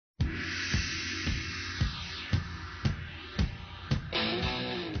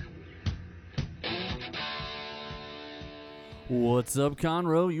What's up,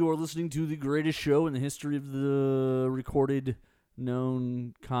 Conroe? You are listening to the greatest show in the history of the recorded,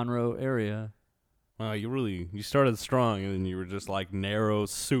 known Conroe area. Wow, you started strong and then you were just like narrow,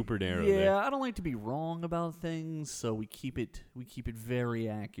 super narrow. Yeah, there. I don't like to be wrong about things, so we keep it very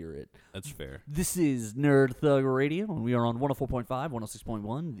accurate. That's fair. This is Nerd Thug Radio, and we are on 104.5,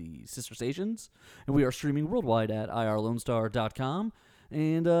 106.1, the sister stations, and we are streaming worldwide at irlonestar.com.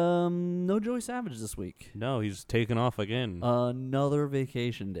 And no Joey Savage this week. No, he's taking off again. Another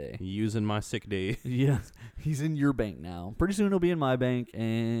vacation day. Using my sick day. Yeah, he's in your bank now. Pretty soon he'll be in my bank,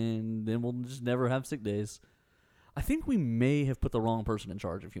 and then we'll just never have sick days. I think we may have put the wrong person in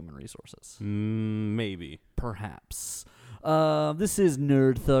charge of human resources. Maybe. Perhaps. This is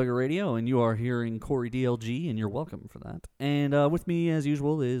Nerd Thug Radio, and you are hearing Corey DLG, and you're welcome for that. And with me, as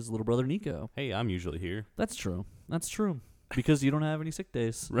usual, is little brother Nico. Hey, I'm usually here. That's true. That's true. Because you don't have any sick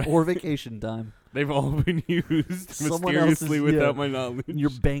days Right. or vacation time. They've all been used Someone mysteriously else's, without yeah. my knowledge. Your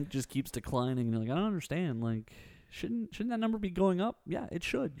bank just keeps declining, and you're like, I don't understand. Like, shouldn't that number be going up? Yeah, it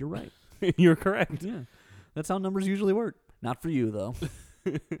should. You're right. You're correct. Yeah, that's how numbers usually work. Not for you though.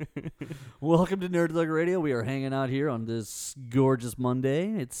 Welcome to Nerd Thug Radio. We are hanging out here on this gorgeous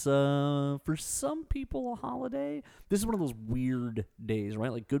Monday. It's for some people a holiday. This is one of those weird days,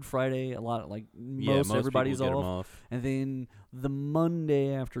 right? Like Good Friday, most everybody's people get 'em off. And then the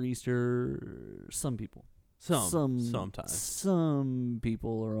Monday after Easter, some people. Sometimes. Some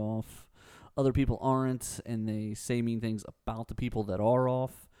people are off. Other people aren't, and they say mean things about the people that are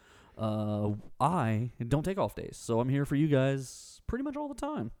off. I don't take off days, so I'm here for you guys pretty much all the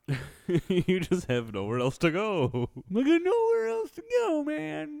time. You just have nowhere else to go. I got nowhere else to go,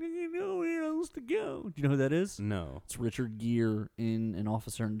 man. I got nowhere else to go. Do you know who that is? No. It's Richard Gere in An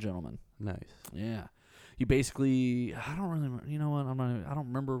Officer and Gentleman. Nice. Yeah. He basically, I don't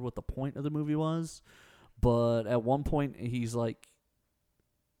remember what the point of the movie was, but at one point he's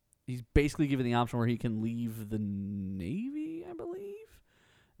basically given the option where he can leave the Navy, I believe.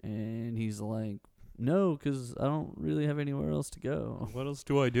 And he's like, no, because I don't really have anywhere else to go. What else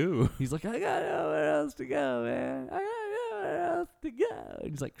do I do? He's like, I got nowhere else to go, man. I got nowhere else to go. And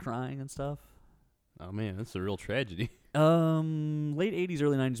he's like crying and stuff. Oh, man, that's a real tragedy. Late 80s,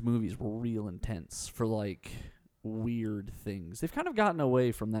 early 90s movies were real intense for like weird things. They've kind of gotten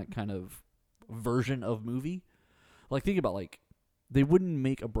away from that kind of version of movie. Like, think about they wouldn't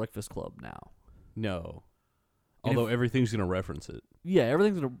make a Breakfast Club now. No. And Although everything's going to reference it. Yeah,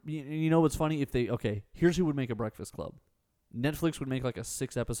 everything's gonna. You know what's funny? Here's who would make a Breakfast Club. Netflix would make like a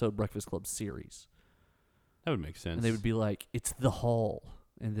 6-episode Breakfast Club series. That would make sense. And they would be like, it's the Hall.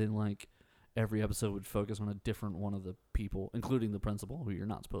 And then like every episode would focus on a different one of the people, including the principal, who you're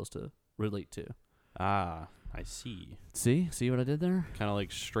not supposed to relate to. Ah, I see. See what I did there? Kind of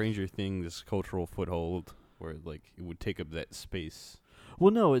like Stranger Things cultural foothold, where like it would take up that space.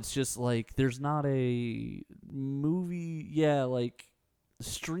 Well, no, it's just like there's not a movie. Yeah, like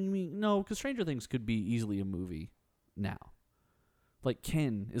streaming. No, because Stranger Things could be easily a movie now. Like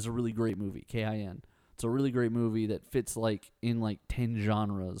Ken is a really great movie, K-I-N. It's a really great movie that fits like in like 10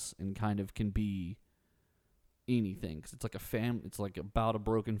 genres and kind of can be anything. 'Cause it's like it's like about a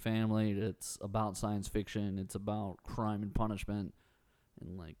broken family. It's about science fiction. It's about crime and punishment,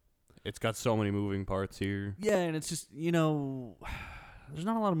 and like It's got so many moving parts here. yeah, and it's just there's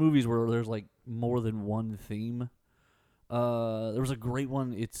not a lot of movies where there's like more than one theme. There was a great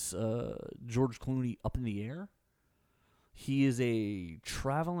one. It's George Clooney, Up in the Air. He is a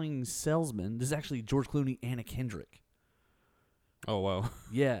traveling salesman. This is actually George Clooney, Anna Kendrick. Oh, wow.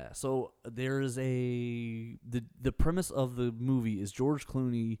 Yeah, so there is the premise of the movie is George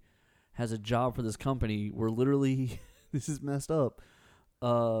Clooney has a job for this company where literally, this is messed up,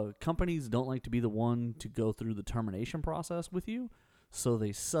 companies don't like to be the one to go through the termination process with you, so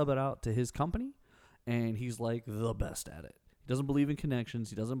they sub it out to his company, and he's like the best at it. He doesn't believe in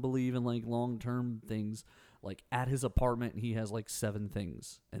connections. He doesn't believe in like long-term things. Like at his apartment, he has like 7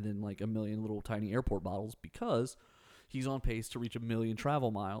 things and then like 1 million little tiny airport bottles because he's on pace to reach 1 million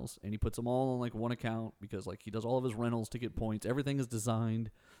travel miles, and he puts them all on like one account because like he does all of his rentals to get points. Everything is designed.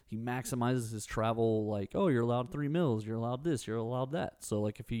 He maximizes his travel. Like, oh, you're allowed 3 meals. You're allowed this. You're allowed that. So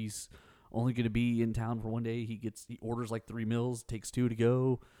like if he's only going to be in town for one day, he orders like 3 meals, takes 2 to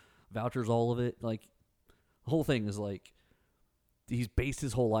go, vouchers all of it. Like the whole thing is like he's based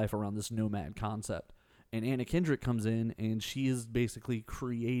his whole life around this nomad concept. And Anna Kendrick comes in, and she has basically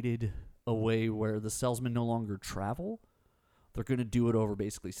created a way where the salesmen no longer travel. They're going to do it over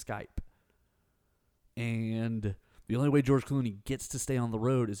basically Skype. And the only way George Clooney gets to stay on the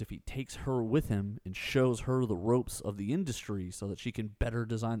road is if he takes her with him and shows her the ropes of the industry so that she can better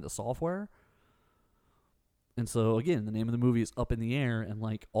design the software. And so, again, the name of the movie is Up in the Air, and,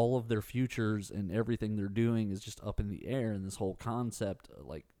 like, all of their futures and everything they're doing is just up in the air, and this whole concept,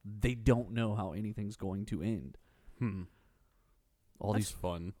 like, they don't know how anything's going to end. That's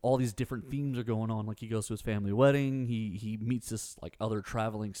fun. All these different themes are going on. Like, he goes to his family wedding. He meets this, like, other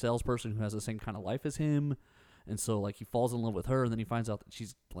traveling salesperson who has the same kind of life as him. And so, like, he falls in love with her, and then he finds out that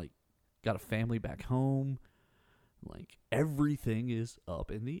she's, like, got a family back home. Like, everything is up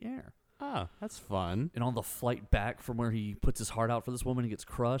in the air. Ah, that's fun. And on the flight back from where he puts his heart out for this woman and gets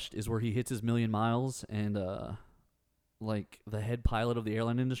crushed is where he hits his million miles, and like the head pilot of the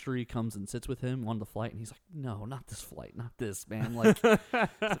airline industry comes and sits with him on the flight, and he's like, "No, not this flight, not this, man. Like, I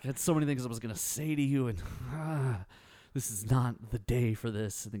had so many things I was gonna say to you, and this is not the day for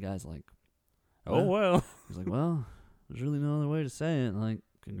this." And the guy's like, "Oh well." He's like, "Well, there's really no other way to say it. Like,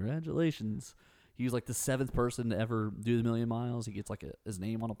 congratulations." He was like the 7th person to ever do the million miles. He gets like his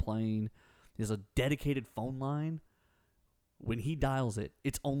name on a plane. He has a dedicated phone line. When he dials it,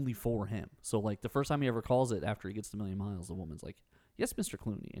 it's only for him. So like the first time he ever calls it after he gets the million miles, the woman's like, "Yes, Mr.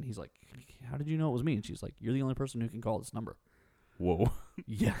 Clooney." And he's like, "How did you know it was me?" And she's like, "You're the only person who can call this number." Whoa.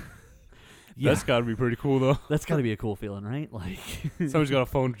 Yeah. That's got to be pretty cool, though. That's got to be a cool feeling, right? Like, somebody's got a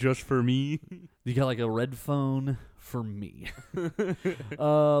phone just for me. You got like a red phone for me. But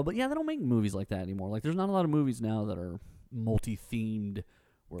yeah, they don't make movies like that anymore. Like, there's not a lot of movies now that are multi-themed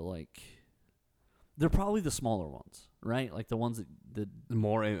where, like, they're probably the smaller ones, right? Like the ones that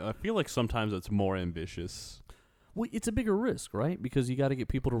more. I feel like sometimes it's more ambitious. Well, it's a bigger risk, right? Because you got to get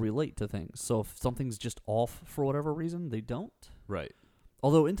people to relate to things. So if something's just off for whatever reason, they don't. Right.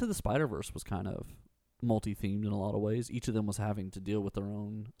 Although Into the Spider-Verse was kind of multi-themed in a lot of ways. Each of them was having to deal with their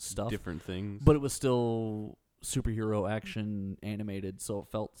own stuff. Different things. But it was still superhero action animated, so it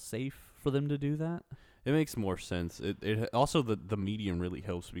felt safe for them to do that. It makes more sense. It also, the medium really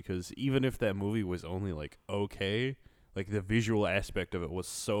helps, because even if that movie was only like okay, like the visual aspect of it was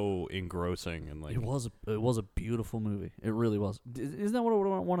so engrossing, and like it was a beautiful movie. It really was. Isn't that what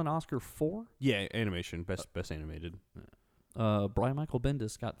it won an Oscar for? Yeah, animation, best animated. Brian Michael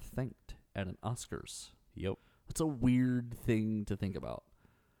Bendis got thanked at an Oscars. Yep. That's a weird thing to think about.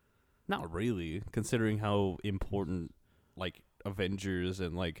 Not really, considering how important like Avengers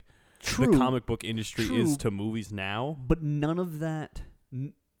and like True. the comic book industry is to movies now. But none of that,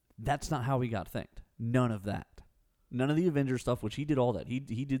 that's not how he got thanked. None of that. None of the Avengers stuff, which he did all that. He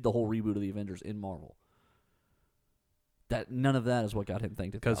did the whole reboot of the Avengers in Marvel. None of that is what got him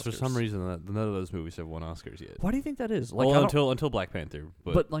thanked at the Oscars. Because for some reason, none of those movies have won Oscars yet. Why do you think that is? Like, well, until Black Panther.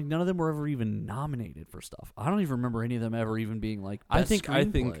 But like none of them were ever even nominated for stuff. I don't even remember any of them ever even being like best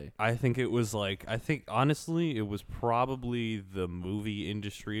I think it was like, honestly it was probably the movie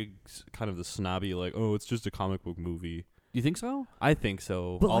industry, kind of the snobby, like, oh, it's just a comic book movie. You think so? I think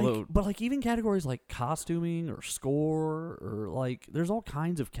so. But like even categories like costuming or score or like there's all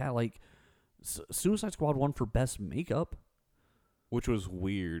kinds of like Suicide Squad won for best makeup, which was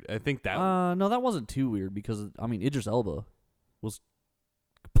weird. I think that no, that wasn't too weird because I mean Idris Elba was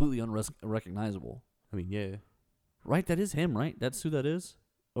completely unrecognizable. I mean, yeah, right. That is him, right? That's who that is,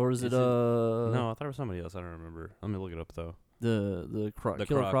 or is it? No, I thought it was somebody else. I don't remember. Let me look it up though. The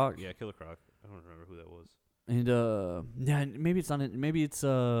Killer Croc. Yeah, Killer Croc. I don't remember who that was. And yeah, maybe it's not. Maybe it's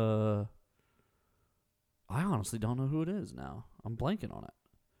I honestly don't know who it is now. I'm blanking on it.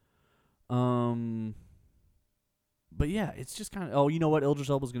 But yeah, it's just kind of. Oh, you know what? Idris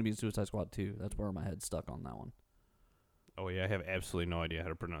Elba's gonna be in Suicide Squad 2. That's where my head's stuck on that one. Oh yeah, I have absolutely no idea how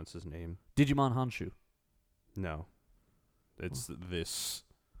to pronounce his name. Digimon Honshu. No, it's this.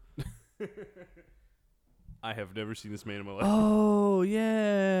 I have never seen this man in my life. Oh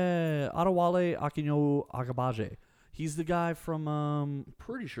yeah, Adewale Akinyo Agabaje. He's the guy from.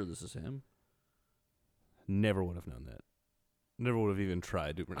 Pretty sure this is him. Never would have known that. Never would have even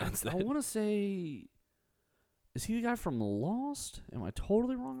tried to pronounce that. I want to say, is he the guy from Lost? Am I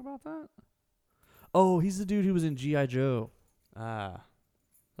totally wrong about that? Oh, he's the dude who was in G.I. Joe. Ah,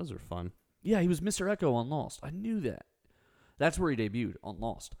 those are fun. Yeah, he was Mr. Echo on Lost. I knew that. That's where he debuted, on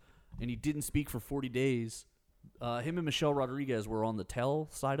Lost. And he didn't speak for 40 days. Him and Michelle Rodriguez were on the tail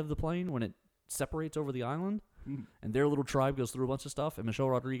side of the plane when it separates over the island. And their little tribe goes through a bunch of stuff. And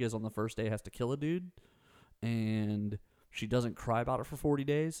Michelle Rodriguez on the first day has to kill a dude. And she doesn't cry about it for 40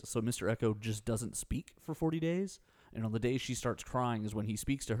 days. So Mr. Echo just doesn't speak for 40 days. And on the day she starts crying is when he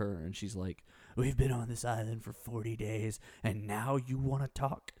speaks to her. And she's like, "We've been on this island for 40 days. And now you want to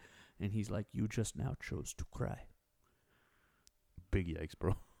talk." And he's like, "You just now chose to cry." Big yikes,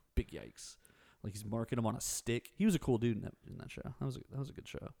 bro. Big yikes. Like he's marking him on a stick. He was a cool dude in that show. That was a good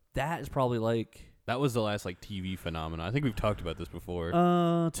show. That is probably like that was the last like TV phenomenon. I think we've talked about this before.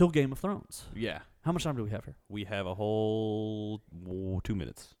 Till Game of Thrones. Yeah. How much time do we have here? We have a whole 2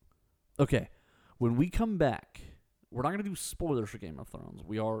 minutes. Okay. When we come back, we're not going to do spoilers for Game of Thrones.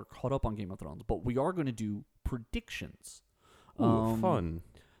 We are caught up on Game of Thrones, but we are going to do predictions. Ooh, fun.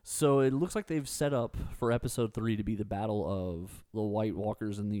 So it looks like they've set up for episode 3 to be the battle of the White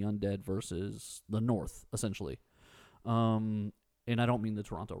Walkers and the Undead versus the North, essentially. And I don't mean the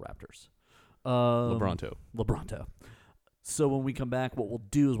Toronto Raptors. LeBronto. So when we come back, what we'll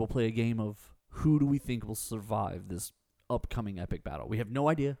do is we'll play a game of who do we think will survive this upcoming epic battle. We have no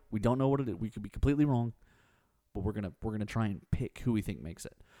idea. We don't know what it is. We could be completely wrong, but we're gonna try and pick who we think makes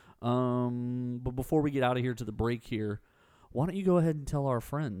it. But before we get out of here to the break here, why don't you go ahead and tell our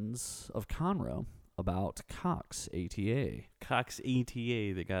friends of Conroe about Cox ATA? Cox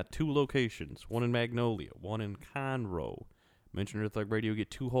ATA, they got 2 locations, one in Magnolia, one in Conroe. Mention Earth Like Radio,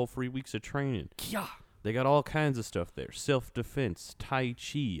 get 2 whole free weeks of training. Yeah. They got all kinds of stuff there. Self-defense, Tai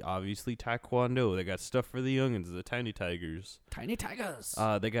Chi, obviously Taekwondo. They got stuff for the youngins, the Tiny Tigers. Tiny Tigers.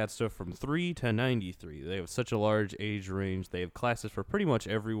 They got stuff from 3 to 93. They have such a large age range. They have classes for pretty much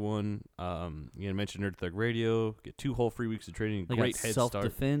everyone. You mentioned Nerd Thug Radio. Get 2 whole free weeks of training. They Great got head start.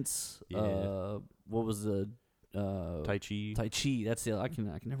 self-defense. Yeah. What was the... Tai Chi. Tai Chi. That's it. I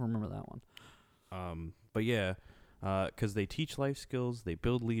can never remember that one. But yeah... because they teach life skills, they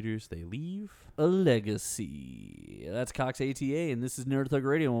build leaders, they leave a legacy. That's Cox ATA, and this is Nerd Thug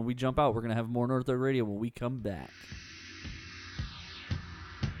Radio. When we jump out, we're going to have more Nerd Thug Radio when we come back.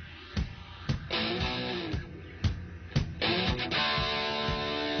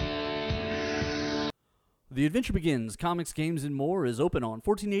 The Adventure Begins, Comics, Games, and More is open on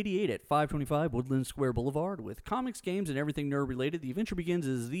 1488 at 525 Woodland Square Boulevard. With comics, games, and everything nerd-related, The Adventure Begins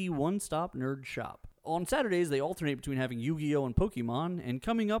is the one-stop nerd shop. On Saturdays, they alternate between having Yu-Gi-Oh! And Pokemon, and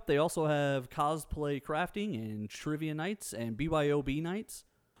coming up, they also have cosplay crafting and trivia nights and BYOB nights.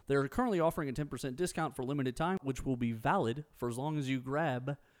 They're currently offering a 10% discount for limited time, which will be valid for as long as you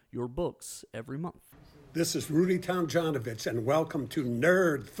grab your books every month. This is Rudy Tomjanovich, and welcome to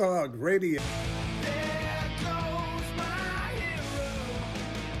Nerd Thug Radio.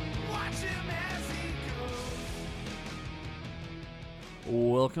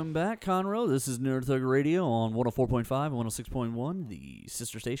 Welcome back, Conroe. This is Nerd Thug Radio on 104.5 and 106.1, the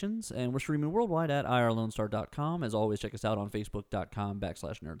sister stations, and we're streaming worldwide at irlonestar.com. As always, check us out on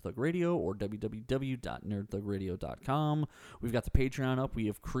facebook.com/nerdthugradio or www.nerdthugradio.com. We've got the Patreon up. We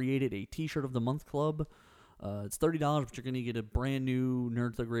have created a T-shirt of the month club. It's $30, but you're going to get a brand new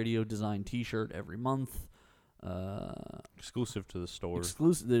Nerd Thug Radio design T-shirt every month. exclusive to the store.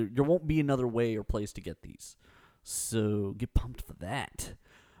 Exclusive. There won't be another way or place to get these. So get pumped for that.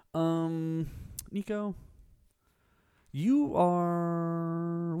 Nico, you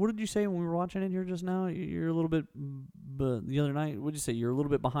are... What did you say when we were watching it here just now? You're a little bit... But the other night, what did you say? You're a little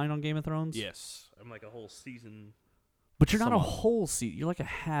bit behind on Game of Thrones? Yes. I'm like a whole season. But you're not a whole season. You're like a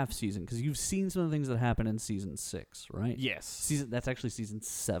half season because you've seen some of the things that happen in season 6, right? Yes. That's actually season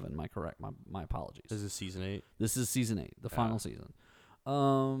 7. Am I correct? My apologies. This is season 8. This is season 8, the final season.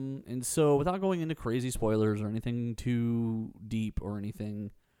 And so without going into crazy spoilers or anything too deep or anything,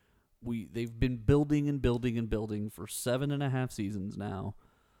 they've been building and building and building for 7.5 seasons now.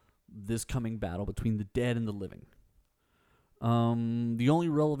 This coming battle between the dead and the living. The only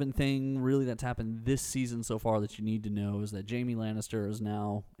relevant thing really that's happened this season so far that you need to know is that Jaime Lannister is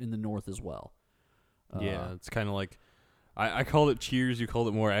now in the North as well. Yeah, it's kind of like I called it Cheers. You called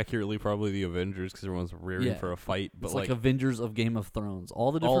it more accurately probably the Avengers because everyone's rearing for a fight. But it's like Avengers of Game of Thrones.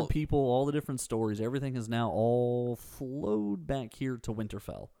 All the different people, all the different stories, everything has now all flowed back here to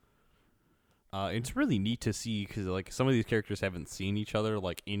Winterfell. It's really neat to see because like some of these characters haven't seen each other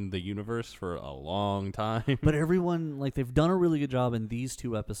like in the universe for a long time. But everyone, like, they've done a really good job in these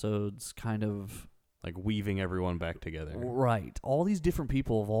 2 episodes, kind of like weaving everyone back together. Right. All these different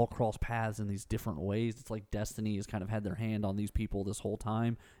people have all crossed paths in these different ways. It's like Destiny has kind of had their hand on these people this whole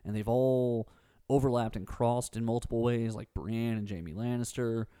time, and they've all overlapped and crossed in multiple ways, like Brienne and Jaime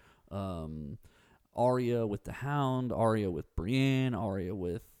Lannister, Arya with the Hound, Arya with Brienne, Arya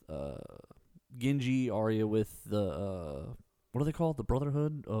with Genji, Arya with the what are they called? The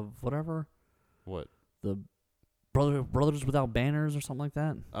Brotherhood of whatever? What? The Brothers Without Banners or something like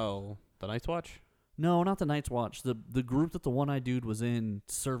that? Oh, the Night's Watch? No, not the Night's Watch. The group that the one-eyed dude was in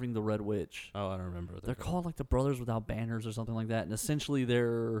serving the Red Witch. Oh, I don't remember. They're called like the Brothers Without Banners or something like that. And essentially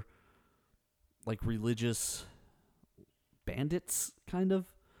they're like religious bandits, kind of.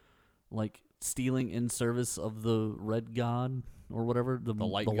 Like stealing in service of the Red God or whatever. The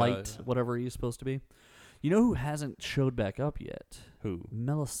light, whatever he's supposed to be. You know who hasn't showed back up yet? Who?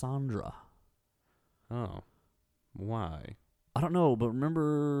 Melisandre. Oh. Why? I don't know, but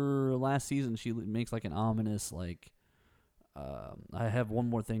remember last season she makes like an ominous like, I have one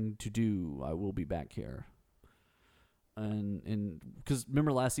more thing to do. I will be back here. And because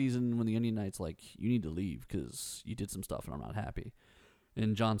remember last season when the Onion Knight's like, you need to leave because you did some stuff and I'm not happy.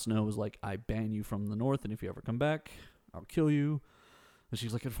 And Jon Snow was like, I ban you from the North, and if you ever come back, I'll kill you. And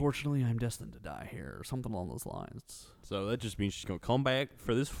she's like, unfortunately, I'm destined to die here, or something along those lines. So that just means she's gonna come back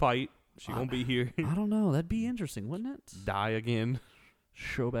for this fight. She won't be here. I don't know. That'd be interesting, wouldn't it? Die again.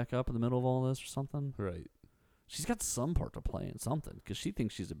 Show back up in the middle of all this or something. Right. She's got some part to play in something because she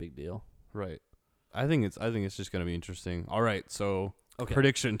thinks she's a big deal. Right. I think it's just gonna be interesting. All right. So Okay.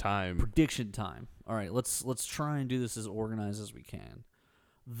 prediction time. Prediction time. All right, let's try and do this as organized as we can.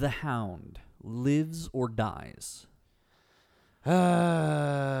 The Hound lives or dies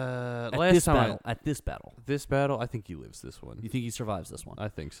Last this time battle. At this battle, this battle, I think he lives this one. you think he survives this one? I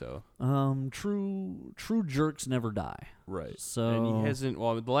think so. True jerks never die. Right. So And he hasn't.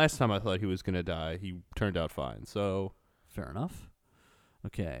 Well, the last time I thought he was gonna die, he turned out fine. So fair enough.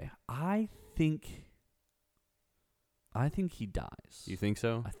 Okay, I think he dies. you think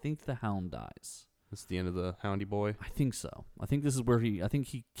so? I think the Hound dies. It's the end of the Houndy boy. I think so. I think this is where I think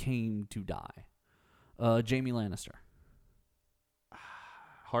he came to die. Jaime Lannister.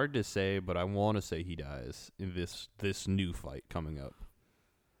 Hard to say, but I want to say he dies in this new fight coming up.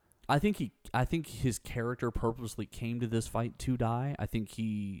 I think his character purposely came to this fight to die. I think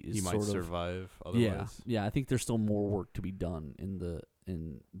he is He might sort of survive otherwise. Yeah. I think there's still more work to be done in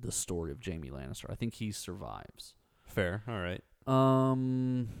the story of Jaime Lannister. I think he survives. Fair. All right.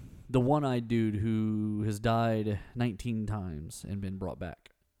 The one-eyed dude who has died 19 times and been brought back.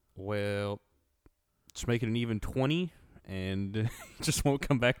 Well, just make it an even 20, and he just won't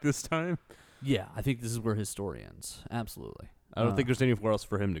come back this time. Yeah, I think this is where his story ends. Absolutely. I don't think there's anywhere else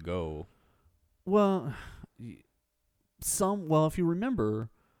for him to go. Well, if you remember,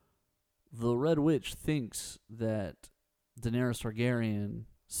 the Red Witch thinks that Daenerys Targaryen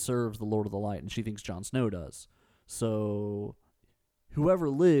serves the Lord of the Light, and she thinks Jon Snow does. So whoever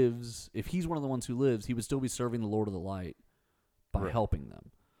lives, if he's one of the ones who lives, he would still be serving the Lord of the Light by Right. helping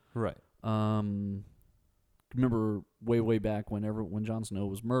them. Right. Remember way back when Jon Snow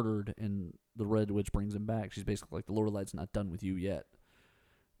was murdered and the Red Witch brings him back, she's basically like, the Lord of the Light's not done with you yet.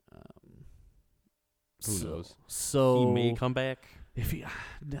 Who knows? So He may come back. If he,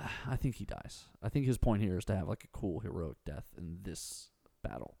 I think he dies. I think his point here is to have like a cool heroic death in this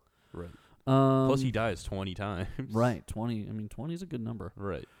battle. Right. Plus, he Um, dies 20 times. right, 20. I mean, 20 is a good number.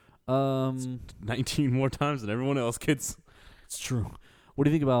 Right. 19 more times than everyone else gets. It's true. What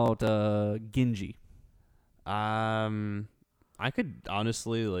do you think about Genji? I could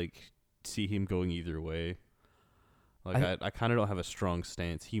honestly see him going either way. I kind of don't have a strong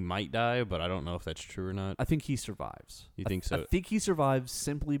stance. He might die, but I don't know if that's true or not. I think he survives. You think I so? think he survives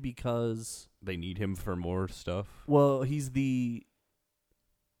simply because, They need him for more stuff. well, he's the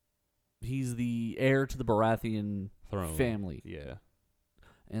heir to the Baratheon Throne. family. Yeah.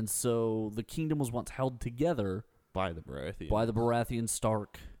 And so the kingdom was once held together By the Baratheon. by the Baratheon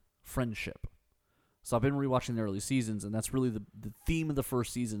Stark friendship. So I've been rewatching the early seasons, and that's really the theme of the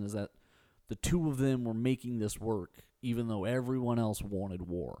first season, is that the two of them were making this work, even though everyone else wanted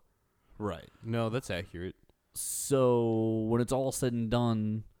war. Right. No, that's accurate. So when it's all said and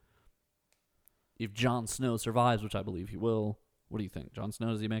done, if Jon Snow survives, which I believe he will, what do you think? Jon Snow,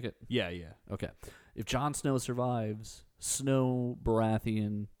 does he make it? Yeah, yeah. Okay. If Jon Snow survives, Snow,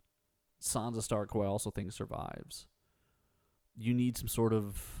 Baratheon, Sansa Stark, who I also think survives, you need some sort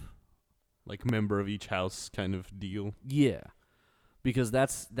of... Like member of each house kind of deal. Yeah. Because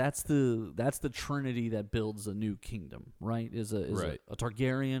that's the trinity that builds a new kingdom, right? Is Right. a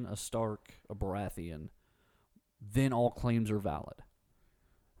Targaryen, a Stark, a Baratheon. Then all claims are valid.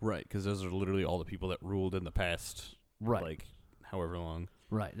 Right, because those are literally all the people that ruled in the past. Right. Like, however long.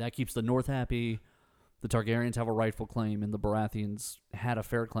 Right. That keeps the North happy. The Targaryens have a rightful claim, and the Baratheons had a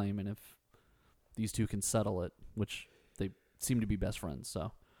fair claim. And if these two can settle it, which they seem to be best friends,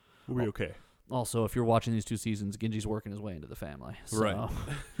 so We'll be okay. also if you're watching these two seasons, Genji's working his way into the family. So.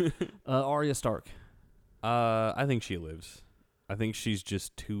 Right. Arya Stark. I think she lives. I think she's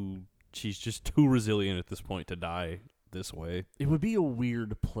just too resilient at this point to die this way. It would be a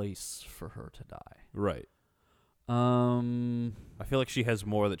weird place for her to die. Right. Um. I feel like she has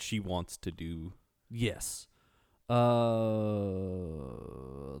more that she wants to do. Yes.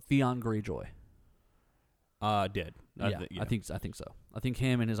 Theon Greyjoy. Dead. I think so. I think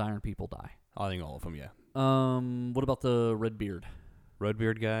him and his Iron People die. I think all of them, yeah. What about the Redbeard?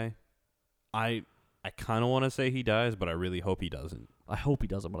 Redbeard guy. I kind of want to say he dies, but I really hope he doesn't. I hope he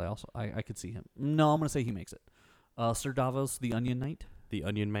doesn't, but I could see him. No, I'm gonna say he makes it. Sir Davos, the Onion Knight. The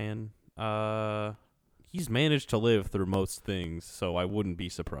Onion Man. He's managed to live through most things, so I wouldn't be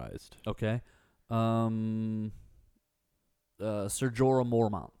surprised. Okay. Sir Jorah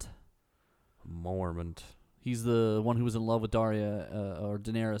Mormont. Mormont. He's the one who was in love with Daria or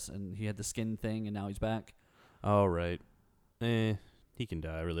Daenerys, and he had the skin thing, and now he's back. Oh, right. He can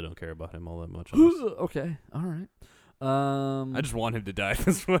die. I really don't care about him all that much. Okay, all right. I just want him to die at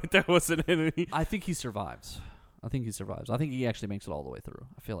this point. That wasn't any. I think he survives. I think he actually makes it all the way through.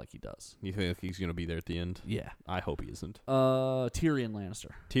 I feel like he does. You think he's going to be there at the end? Yeah. I hope he isn't. Tyrion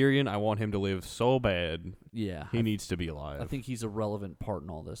Lannister. Tyrion, I want him to live so bad. Yeah. He needs to be alive. I think he's a relevant part in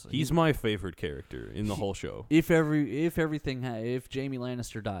all this. He's my favorite character in the whole show. If Jamie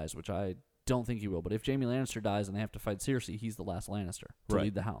Lannister dies, which I don't think he will, but if Jamie Lannister dies and they have to fight Cersei, he's the last Lannister to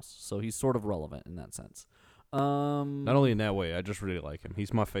lead the house. So he's sort of relevant in that sense. Not only in that way, I just really like him.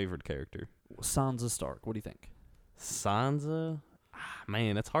 He's my favorite character. Sansa Stark. What do you think? Sansa?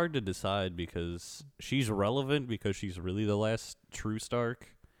 Man, it's hard to decide because she's relevant because she's really the last true Stark.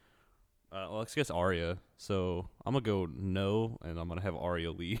 Well, I guess Arya. So I'm going to go no, and I'm going to have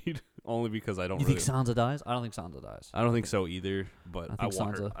Arya lead. Only because I don't You think Sansa dies? I don't think Sansa dies. I don't think so either, but I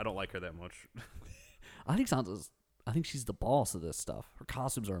want her. Sansa. I don't like her that much. I think she's the boss of this stuff. Her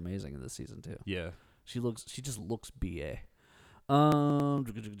costumes are amazing in this season too. Yeah. She just looks BA. Who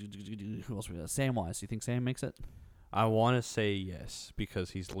else we got? Samwise. You think Sam makes it? I want to say yes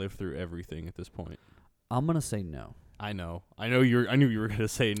because he's lived through everything at this point. I'm gonna say no. I know. I knew you were gonna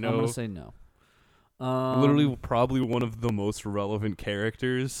say no. I'm gonna say no. Literally, probably one of the most relevant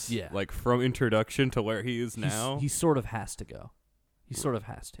characters. Yeah. Like from introduction to where he is now. He sort of has to go. He sort of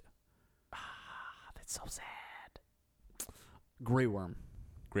has to. That's so sad. Grey Worm.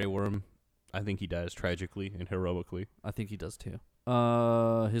 Grey Worm. I think he dies tragically and heroically. I think he does too.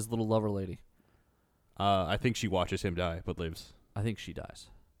 His little lover lady. I think she watches him die, but lives. I think she dies.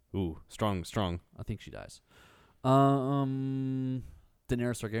 Ooh, strong. I think she dies. Daenerys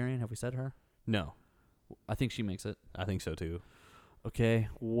Targaryen. Have we said her? No. I think she makes it. I think so too. Okay.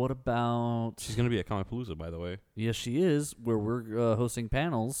 What about? She's gonna be at Comicpalooza, by the way. Yes, she is. Where we're hosting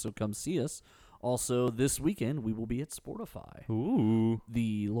panels, so come see us. Also, this weekend we will be at Sportify. Ooh.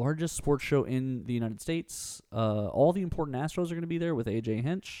 The largest sports show in the United States. All the important Astros are going to be there with AJ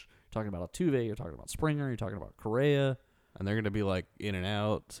Hinch. You're talking about Altuve. You're talking about Springer. You're talking about Correa. And they're going to be like in and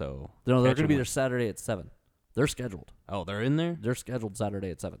out, so... No, they're going to be there Saturday at 7. They're scheduled. Oh, they're in there? They're scheduled Saturday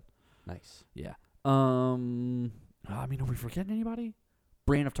at 7. Nice. Yeah. Are we forgetting anybody?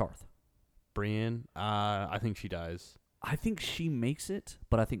 Brienne of Tarth. Brienne? I think she dies. I think she makes it,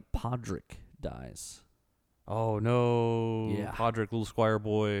 but I think Podrick dies. Oh, no. Yeah. Podrick, little squire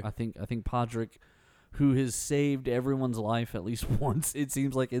boy. I think Podrick, who has saved everyone's life at least once, it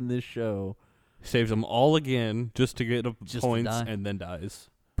seems like in this show. Saves them all again just to get points and then dies.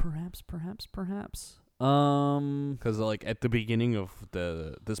 Perhaps. Because like at the beginning of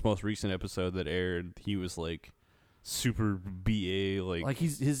this most recent episode that aired, he was like super BA, like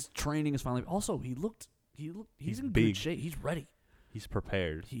his training is finally. Also, he's in big good shape. He's ready. He's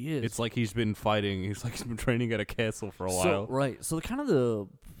prepared. He is. It's like he's been fighting. He's been training at a castle for a while. Right. So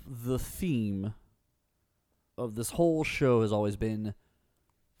the theme of this whole show has always been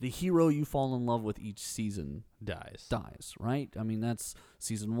the hero you fall in love with each season dies. Right. I mean, that's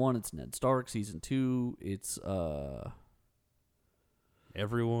season 1. It's Ned Stark. Season 2. It's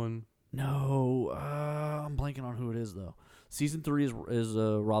everyone. No, I'm blanking on who it is though. Season 3 is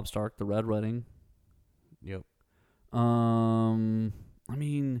Robb Stark, the Red Wedding. Yep. I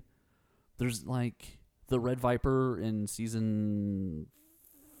mean, there's like the Red Viper in season.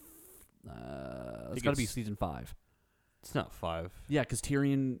 It's got to be season 5. It's not 5. Yeah, because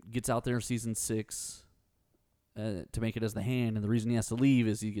Tyrion gets out there in season 6 to make it as the Hand, and the reason he has to leave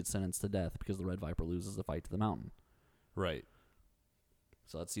is he gets sentenced to death because the Red Viper loses the fight to the Mountain. Right.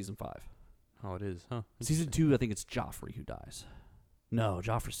 So that's season 5. Oh, it is, huh? Season 2, I think it's Joffrey who dies. No,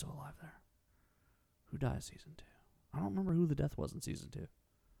 Joffrey's still alive there. Who dies season 2? I don't remember who the death was in season 2.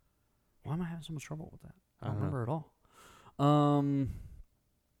 Why am I having so much trouble with that? I don't remember at all.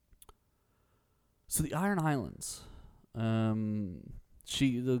 So the Iron Islands. The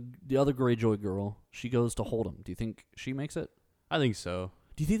other Greyjoy girl, she goes to Hold'em. Do you think she makes it? I think so.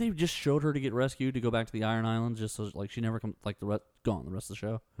 Do you think they just showed her to get rescued to go back to the Iron Islands just so like she never comes like gone the rest of the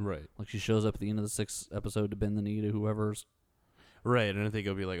show? Right. Like she shows up at the end of the 6th episode to bend the knee to whoever's. Right, and I think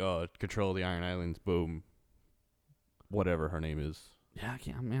it'll be like, oh, control the Iron Islands, boom. Whatever her name is. Yeah,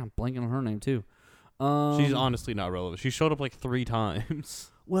 I'm blanking on her name too. She's honestly not relevant. She showed up like 3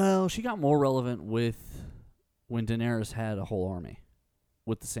 times. Well, she got more relevant when Daenerys had a whole army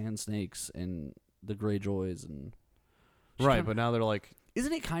with the Sand Snakes and the Greyjoys and Right, but now they're like,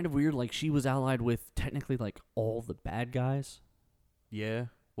 isn't it kind of weird? Like she was allied with technically like all the bad guys. yeah.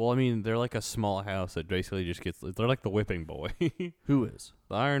 Well, I mean, they're like a small house that basically just gets. They're like the whipping boy, the Who is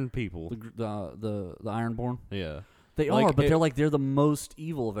Iron People. the Ironborn? Yeah, They Like, are, but it- they're the most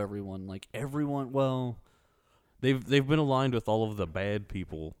evil of everyone. Like everyone, well, they've been aligned with all of the bad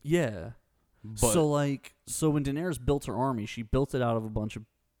people. yeah. But So when Daenerys built her army, she built it out of a bunch of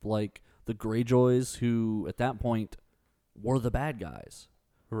like the Greyjoys, who at that point were the bad guys.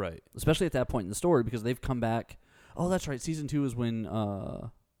 right, Especially at that point in the story, because they've come back. Oh, that's right. Season 2 is when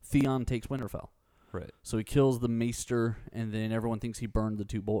Theon takes Winterfell. right. So he kills the maester, and then everyone thinks he burned the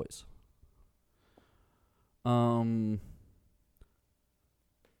two boys.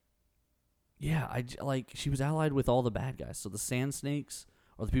 Yeah, like she was allied with all the bad guys. So the Sand Snakes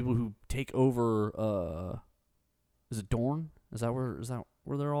are the people who take over. Is it Dorne? Is that where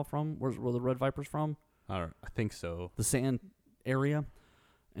thhere all from? Where the Red Vipers from? I think so. The sand area,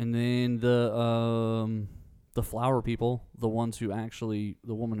 and then the flower people, the ones who actually,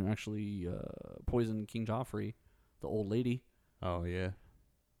 the woman who actually poisoned King Joffrey, the old lady. Oh yeah.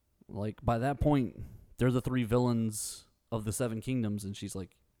 Like by that point, they're the three villains of the Seven Kingdoms, and she's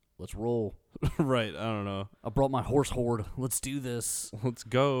like, "Let's roll. Right. I don't know. I brought my horse horde. Let's do this." Let's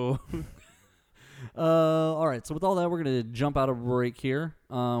go. All right. So with all that, we're gonna jump out of break here.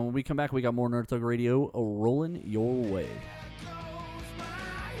 When we come back, we got more Nerd Thug Radio rolling your way.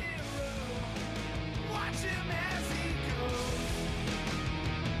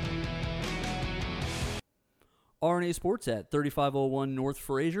 RNA Sports at 3501 North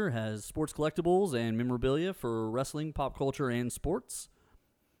Fraser has sports collectibles and memorabilia for wrestling, pop culture, and sports.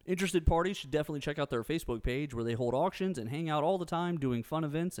 Interested parties should definitely check out their Facebook page, where they hold auctions and hang out all the time doing fun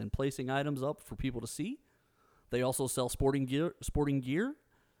events and placing items up for people to see. They also sell sporting gear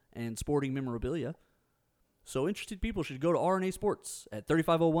and sporting memorabilia. So interested people should go to RNA Sports at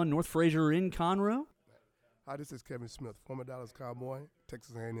 3501 North Fraser in Conroe. Hi, this is Kevin Smith, former Dallas Cowboy,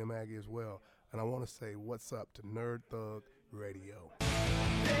 Texas A&M Aggie as well. And I want to say what's up to Nerd Thug Radio.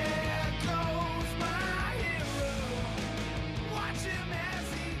 There goes my hero. Watch him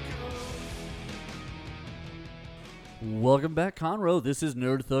as he goes. Welcome back, Conroe. This is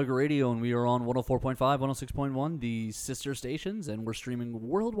Nerd Thug Radio, and we are on 104.5, 106.1, the sister stations, and we're streaming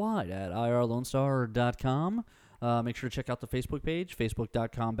worldwide at irlonestar.com. Make sure to check out the Facebook page,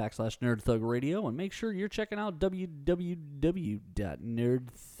 facebook.com/Nerd Thug Radio, and make sure you're checking out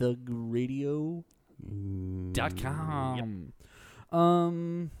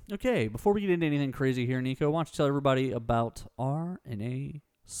www.nerdthugradio.com. Okay, before we get into anything crazy here, Nico, why don't you tell everybody about RNA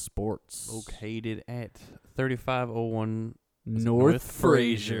Sports? Located at 3501 North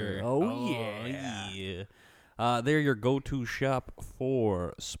Fraser. Fraser. Oh, yeah. Yeah. They're your go-to shop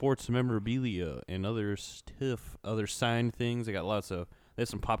for sports memorabilia and other stuff, other signed things. They got they have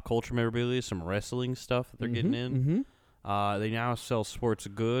some pop culture memorabilia, some wrestling stuff that they're getting in. They now sell sports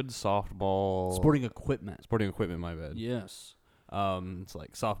goods, softball. Sporting equipment. Sporting equipment, my bad. Yes. It's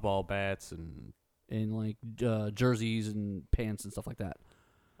like softball bats and And like jerseys and pants and stuff like that.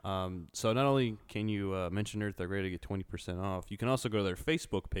 so not only can you mention Nerd Thug Radio to get 20% off, you can also go to their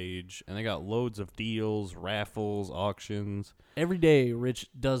Facebook page, and they got loads of deals, raffles, auctions. Every day, Rich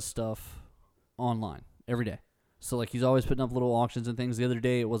does stuff online. Every day. So like he's always putting up little auctions and things. The other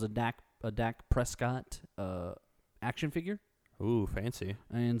day, it was a Dak Prescott action figure. Ooh, fancy.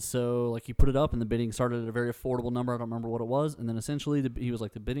 And so like he put it up, and the bidding started at a very affordable number. I don't remember what it was. And then essentially he was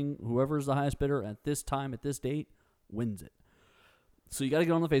like, the bidding, whoever's the highest bidder at this time, at this date, wins it. So you got to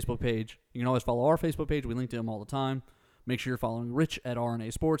get on the Facebook page. You can always follow our Facebook page. We link to them all the time. Make sure you're following Rich at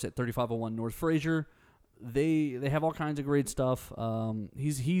RNA Sports at 3501 North Fraser. They have all kinds of great stuff.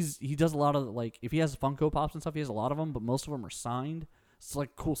 He does a lot of, like, if he has Funko Pops and stuff, he has a lot of them, but most of them are signed. It's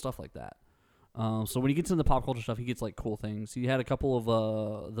like cool stuff like that. So when he gets into the pop culture stuff, he gets like cool things. He had a couple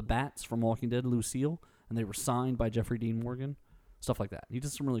of the bats from Walking Dead, Lucille, and they were signed by Jeffrey Dean Morgan. Stuff like that. He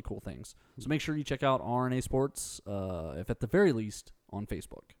does some really cool things. So make sure you check out RNA Sports, if at the very least, on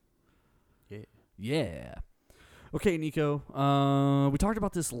Facebook. Yeah. Yeah. Okay, Nico. We talked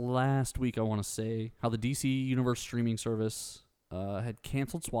about this last week, I want to say, how the DC Universe streaming service had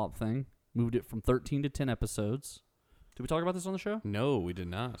canceled Swamp Thing, moved it from 13 to 10 episodes. Did we talk about this on the show? No, we did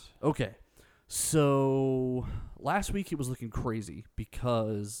not. Okay. So last week it was looking crazy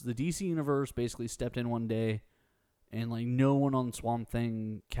because the DC Universe basically stepped in one day, and like no one on Swamp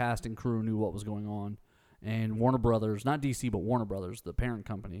Thing cast and crew knew what was going on. And Warner Brothers, not DC, but Warner Brothers, the parent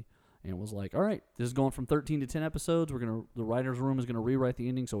company, and was like, all right, this is going from 13 to 10 episodes. The writer's room is going to rewrite the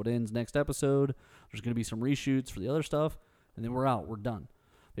ending so it ends next episode. There's going to be some reshoots for the other stuff, and then we're out. We're done.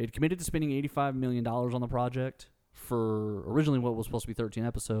 They had committed to spending $85 million on the project. for originally what was supposed to be 13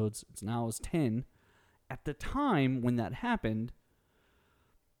 episodes. It's now is 10. At the time when that happened,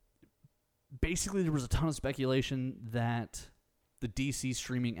 basically there was a ton of speculation that the DC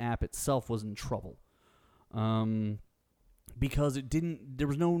streaming app itself was in trouble. Because there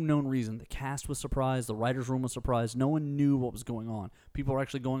was no known reason. The cast was surprised. The writer's room was surprised. No one knew what was going on. People were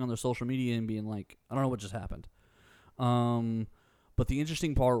actually going on their social media and being like, I don't know what just happened. But the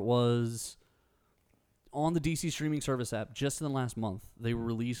interesting part was on the DC streaming service app, just in the last month, they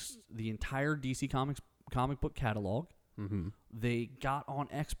released the entire DC Comics comic book catalog. Mm-hmm. They got on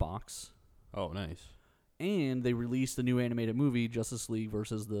Xbox. Oh, nice. And they released the new animated movie, Justice League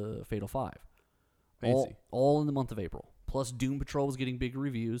versus the Fatal Five. Fancy. All in the month of April. Plus, Doom Patrol was getting big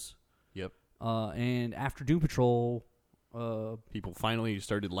reviews. Yep. And after Doom Patrol, people finally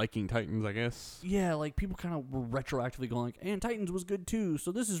started liking Titans, I guess. yeah, like people kind of were retroactively going like, and Titans was good too,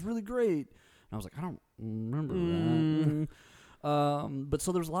 so this is really great. And I was like, I don't remember that. But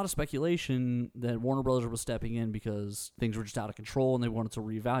so there was a lot of speculation that Warner Brothers was stepping in because things were just out of control and they wanted to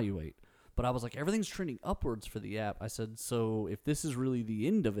reevaluate. But I was like, everything's trending upwards for the app. I said, so if this is really the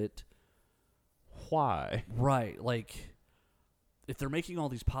end of it, Why? right, like, if they're making all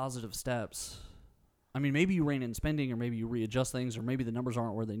these positive steps, I mean, maybe you rein in spending or maybe you readjust things or maybe the numbers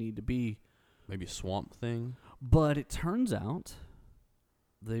aren't where they need to be. Maybe Swamp Thing? But it turns out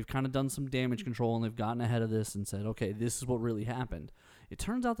they've kind of done some damage control and they've gotten ahead of this and said, okay, this is what really happened. It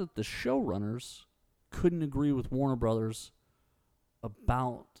turns out that the showrunners couldn't agree with Warner Brothers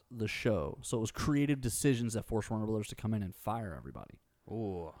about the show. So it was creative decisions that forced Warner Brothers to come in and fire everybody.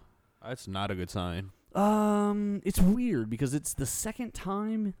 Oh, that's not a good sign. It's weird because it's the second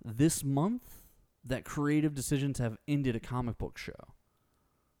time this month that creative decisions have ended a comic book show.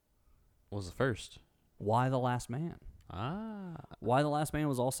 What was the first? Why the Last Man? Why the Last Man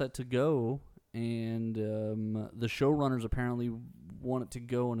was all set to go, and the showrunners apparently wanted to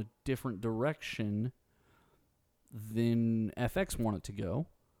go in a different direction than FX wanted to go.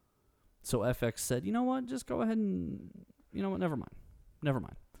 So FX said, you know what, just go ahead and, you know what, never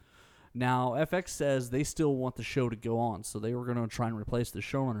mind. Now, FX says they still want the show to go on, so they were going to try and replace the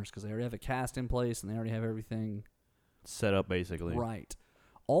showrunners because they already have a cast in place and they already have everything Set up, basically. right.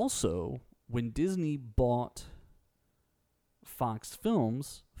 Also, when Disney bought Fox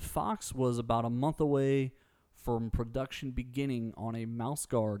Films, Fox was about a month away from production beginning on a Mouse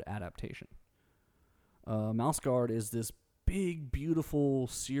Guard adaptation. Mouse Guard is this big, beautiful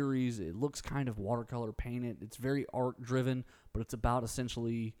series. It looks kind of watercolor painted. It's very art-driven, but it's about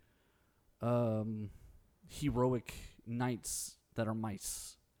essentially heroic knights that are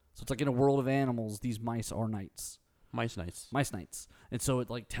mice. So it's like in a world of animals, these mice are knights. Mice Knights. Mice Knights. And so it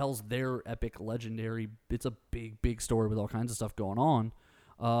like tells their epic, legendary, it's a big story with all kinds of stuff going on.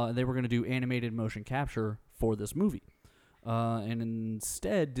 And they were going to do animated motion capture for this movie. And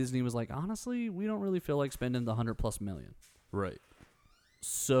instead, Disney was like, honestly, we don't really feel like spending the $100+ million. Right.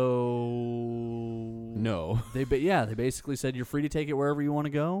 So No. they basically said you're free to take it wherever you want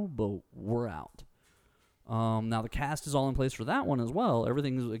to go, but we're out. Now the cast is all in place for that one as well.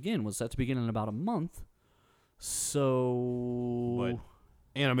 Everything again was set to begin in about a month. So,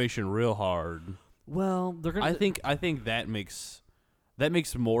 But animation real hard. well, they're gonna. I think that makes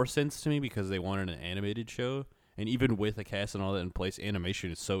more sense to me because they wanted an animated show, and even with a cast and all that in place,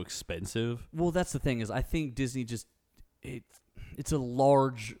 animation is so expensive. Well, that's the thing is I think Disney just it's a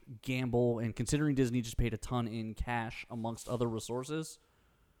large gamble, and considering Disney just paid a ton in cash amongst other resources,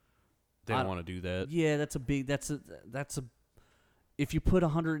 They don't want to do that. yeah, that's a if you put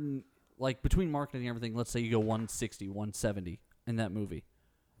 100 and, like between marketing and everything, let's say you go 160, 170 in that movie.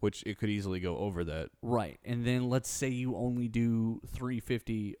 Which it could easily go over that. Right. And then let's say you only do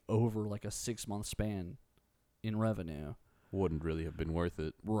 350 over like a 6-month span in revenue. Wouldn't really have been worth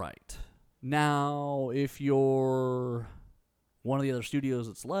it. Right. Now, if you're one of the other studios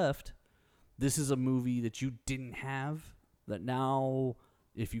that's left, this is a movie that you didn't have that now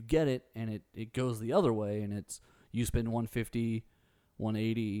if you get it and it goes the other way and it's you spend 150,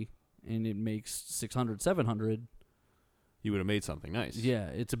 180 and it makes 600, 700, You would have made something nice. yeah,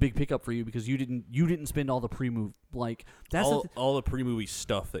 it's a big pickup for you because you didn't spend all the pre-move like that's all the pre-movie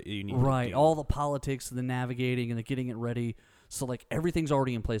stuff that you need. right, to do. all the politics, the navigating, and the getting it ready. So like everything's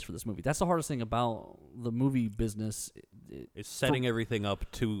already in place for this movie. That's the hardest thing about the movie business. It's setting everything up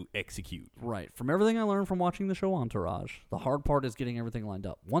to execute. Right. From everything I learned from watching the show Entourage, the hard part is getting everything lined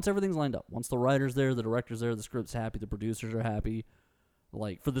up. Once everything's lined up, once the writer's there, the director's there, the script's happy, the producers are happy.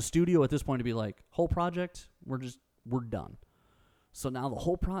 Like for the studio at this point to be like, whole project, we're done. So now the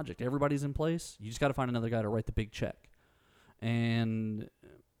whole project, everybody's in place. You just got to find another guy to write the big check. And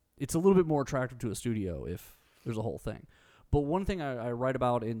it's a little bit more attractive to a studio if There's a whole thing. But one thing I write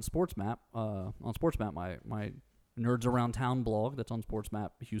about in SportsMap, on SportsMap, my Nerds Around Town blog that's on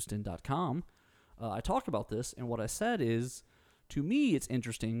sportsmaphouston.com, I talk about this, and what I said is, to me, it's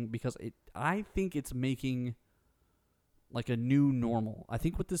interesting because I think it's making like a new normal. I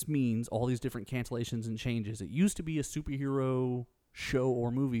think what this means, all these different cancellations and changes, it used to be a superhero show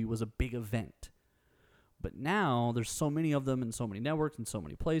or movie was a big event. But now there's so many of them and so many networks and so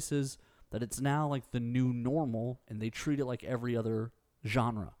many places that it's now like the new normal, and they treat it like every other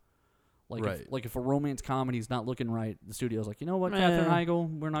genre. Like, Right. if a romance comedy is not looking right, the studio's like, you know what, Katherine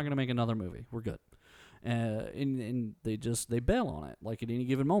Heigl, we're not going to make another movie. We're good. And they bail on it, like, at any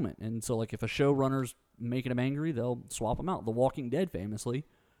given moment. And so, like, if a showrunner's making them angry, they'll swap them out. The Walking Dead famously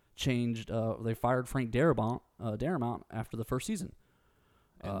changed, they fired Frank Darabont after the first season.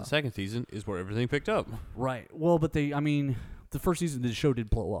 And the second season is where everything picked up. Right. Well, but the first season, the show did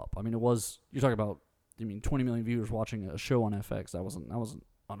blow up. I mean, you're talking about, 20 million viewers watching a show on FX. That wasn't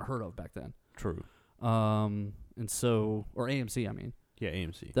unheard of back then. True. And so, or AMC, Yeah,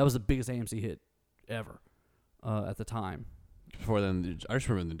 AMC. that was the biggest AMC hit ever, at the time. Before then, I just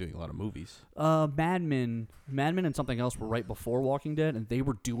remember them doing a lot of movies. Mad Men and something else were right before Walking Dead, and they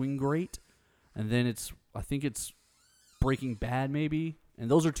were doing great. And then I think it's Breaking Bad maybe, and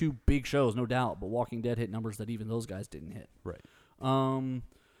those are two big shows, no doubt. But Walking Dead hit numbers that even those guys didn't hit. Right.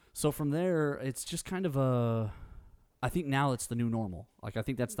 So from there, it's just kind of I think now it's the new normal. Like, I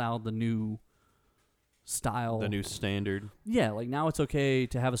think that's now the new style. The new standard. Yeah, like, now it's okay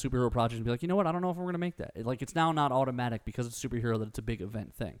to have a superhero project and be like, you know what, I don't know if we're going to make that. It's now not automatic because it's a superhero that it's a big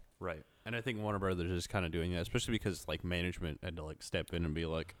event thing. Right. And I think Warner Brothers is kind of doing that, especially because, like, management had to, like, step in and be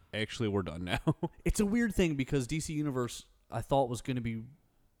like, actually, we're done now. It's a weird thing because DC Universe, I thought, was going to be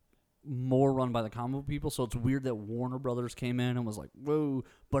more run by the comic book people, so it's weird that Warner Brothers came in and was like, whoa,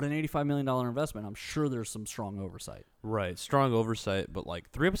 but an $85 million investment, I'm sure there's some strong oversight. Right. Strong oversight, but, like,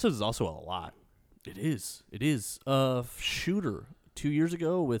 3 episodes is also a lot. It is. Shooter, 2 years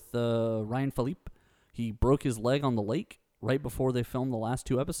ago with Ryan Philippe, he broke his leg on the lake right before they filmed the last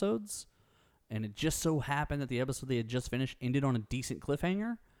 2 episodes, and it just so happened that the episode they had just finished ended on a decent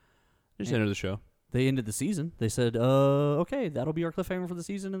cliffhanger. Just enter the show. They ended the season. They said, okay, that'll be our cliffhanger for the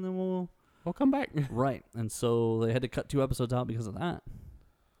season, and then we'll come back. Right. And so they had to cut 2 episodes out because of that.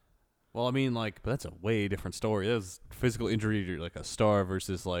 Well, I mean, like, but that's a way different story. That was physical injury to, like, a star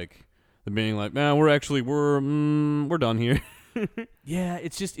versus, like, them being like, man, we're done here. Yeah,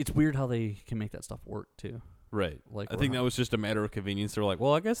 it's weird how they can make that stuff work, too. Right. Like, I think that was just a matter of convenience. They're like,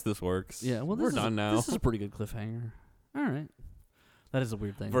 well, I guess this works. Yeah, well, we're done now. This is a pretty good cliffhanger. All right. That is a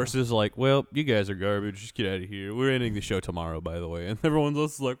weird thing. Versus like, well, you guys are garbage. Just get out of here. We're ending the show tomorrow, by the way. And everyone's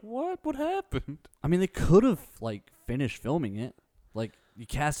just like, what? What happened? I mean, they could have, like, finished filming it. Like, you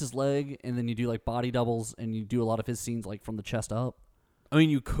cast his leg, and then you do, like, body doubles, and you do a lot of his scenes, like, from the chest up. I mean,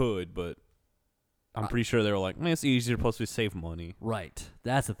 you could, but I'm pretty sure they were like, man, it's easier to possibly save money. Right.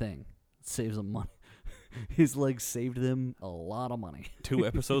 That's the thing. It saves them money. His leg saved them a lot of money. 2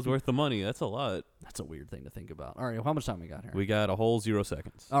 episodes worth of money. That's a lot. That's a weird thing to think about. All right, how much time we got here? We got a whole 0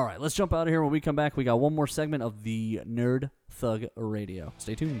 seconds. All right, let's jump out of here. When we come back, we got one more segment of the Nerd Thug Radio.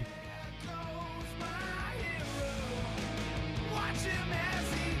 Stay tuned.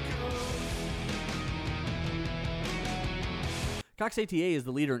 Cox ATA is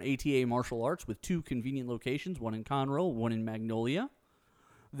the leader in ATA martial arts with 2 convenient locations, one in Conroe, one in Magnolia.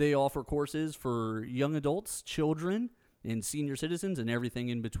 They offer courses for young adults, children, and senior citizens, and everything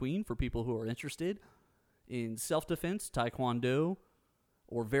in between for people who are interested in self-defense, taekwondo,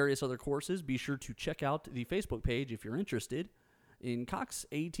 or various other courses. Be sure to check out the Facebook page if you're interested in Cox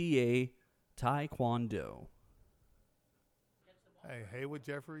ATA Taekwondo. Hey, Hayward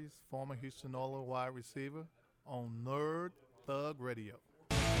Jeffries, former Houston Oilers wide receiver, on Nerd Thug Radio.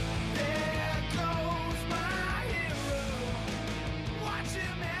 There goes my hero. Watch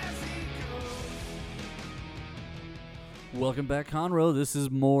him as he goes. Welcome back, Conroe. This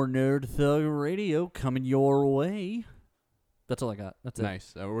is more Nerd Thug Radio coming your way. That's all I got. That's it.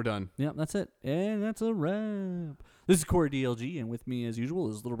 Nice. We're done. Yep, that's it. And that's a wrap. This is Corey DLG, and with me, as usual,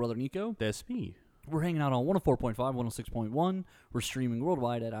 is little brother Nico. That's me. We're hanging out on 104.5, 106.1. We're streaming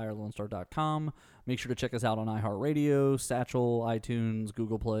worldwide at IrelandStar.com. Make sure to check us out on iHeartRadio, Satchel, iTunes,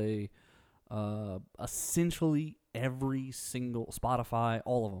 Google Play, essentially every single, Spotify,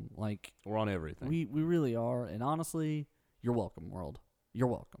 all of them. Like, We're on everything. we really are. And honestly, you're welcome, world. You're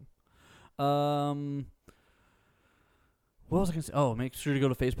welcome. What was I going to say? Oh, make sure to go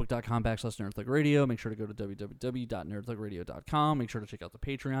to facebook.com/NerdThugRadio. Make sure to go to www.nerdthugradio.com. Make sure to check out the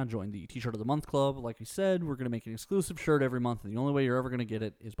Patreon. Join the T-shirt of the month club. Like we said, we're going to make an exclusive shirt every month, and the only way you're ever going to get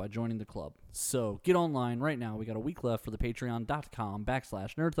it is by joining the club. So get online right now. We got a week left for the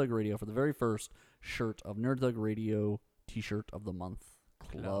patreon.com/NerdThugRadio for the very first shirt of Nerd Thug Radio T-shirt of the month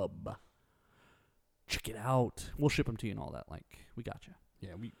club. Check it out. We'll ship them to you and all that. Like, we got you.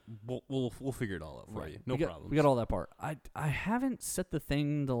 Yeah, we'll figure it all out for you. No problem. We got all that part. I haven't set the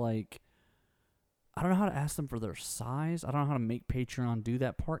thing to like. I don't know how to ask them for their size. I don't know how to make Patreon do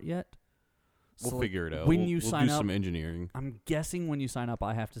that part yet. We'll figure it out. When we'll you sign do up, some engineering. I'm guessing when you sign up,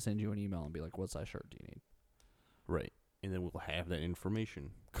 I have to send you an email and be like, "What size shirt do you need?" Right, and then we'll have that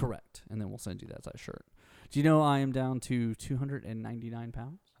information. Correct, and then we'll send you that size shirt. Do you know I am down to 299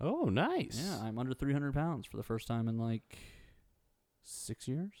 pounds? Oh, nice. Yeah, I'm under 300 pounds for the first time in like 6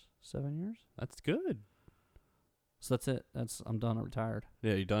 years, 7 years. That's good. So that's it. I'm done. I'm retired.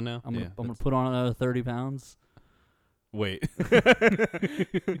 Yeah, you done now? I'm gonna put on another 30 pounds. Wait.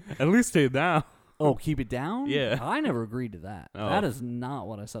 At least stay down. Oh, keep it down? Yeah. I never agreed to that. Oh. That is not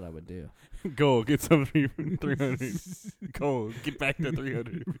what I said I would do. Go get some 300. Go get back to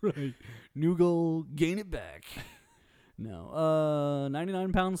 300. Right. New goal, gain it back. No.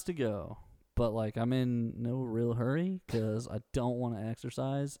 99 pounds to go. But, like, I'm in no real hurry because I don't want to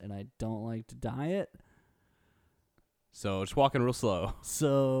exercise and I don't like to diet. So just walking real slow.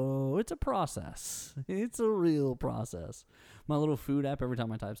 So it's a process. It's a real process. My little food app, every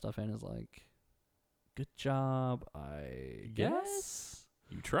time I type stuff in, is like, good job, I guess.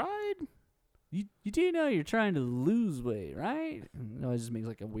 You tried? You do know you're trying to lose weight, right? No, it just makes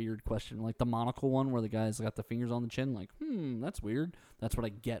like a weird question, like the monocle one where the guy's got the fingers on the chin. Like, that's weird. That's what I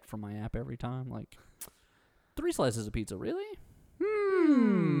get from my app every time. Like, 3 slices of pizza, really?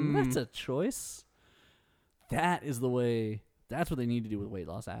 That's a choice. That is the way. That's what they need to do with weight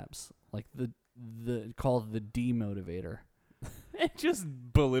loss apps, like the called the demotivator. It just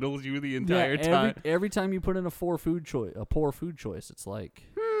belittles you the entire time. Every time you put in a poor food choice, it's like,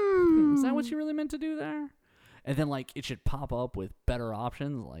 is that what you really meant to do there? And then like it should pop up with better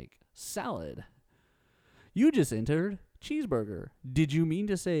options like salad. You just entered cheeseburger. Did you mean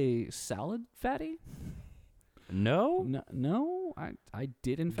to say salad, fatty? No. No, I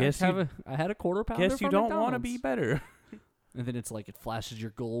did in Guess fact I had a quarter pounder. Guess you from don't want to McDonald's. be better. And then it's like it flashes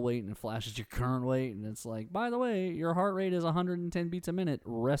your goal weight and it flashes your current weight and it's like, by the way, your heart rate is 110 beats a minute.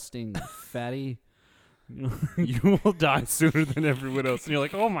 Resting, fatty. You will die sooner than everyone else. And you're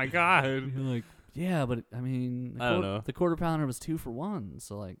like, oh my God. You're like, yeah, but I mean, I don't know. The quarter pounder was 2 for $1,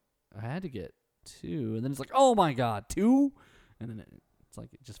 so like I had to get 2. And then it's like, oh my God, 2? And then it's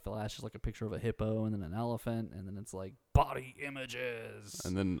like it just flashes like a picture of a hippo and then an elephant and then it's like body images.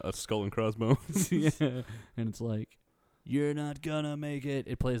 And then a skull and crossbones. Yeah, and it's like, you're not gonna make it.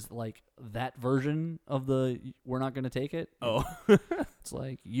 It plays like that version of the we're not gonna take it. Oh. It's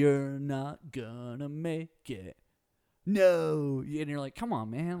like, you're not gonna make it. No. And you're like, come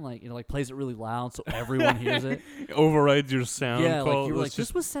on, man. Like, it like plays it really loud so everyone hears it. Overrides your sound. Yeah, call. like you're like, Let's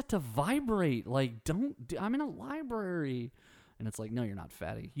this was set to vibrate. Like, I'm in a library. And it's like, no, you're not,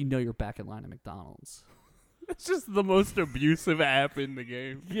 fatty. You know you're back in line at McDonald's. It's just the most abusive app in the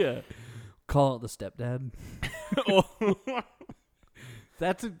game. Yeah. Call it the stepdad.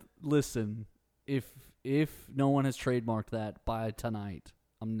 Listen, if no one has trademarked that by tonight,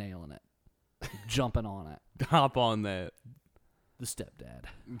 I'm nailing it. I'm jumping on it. Hop on that. The stepdad.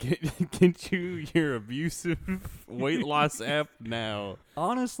 Get you your abusive weight loss app now.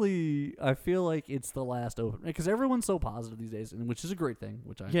 Honestly, I feel like it's the last open because everyone's so positive these days, and which is a great thing.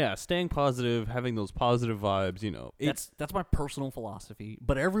 Yeah, staying positive, having those positive vibes. You know, that's my personal philosophy.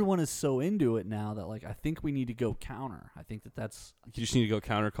 But everyone is so into it now that like I think we need to go counter. I think that's you just need to go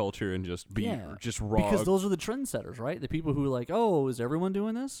counterculture and just be just raw. Because those are the trendsetters, right? The people who are like, oh, is everyone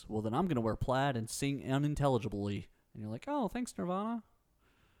doing this? Well, then I'm gonna wear plaid and sing unintelligibly. And you're like, oh, thanks, Nirvana.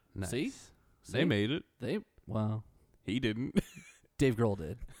 Nice. See? They made it. He didn't. Dave Grohl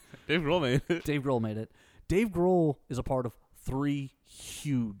did. Dave Grohl made it. Dave Grohl made it. Dave Grohl is a part of 3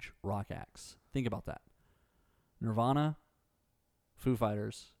 huge rock acts. Think about that. Nirvana, Foo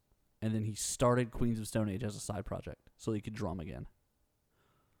Fighters, and then he started Queens of Stone Age as a side project so he could drum again.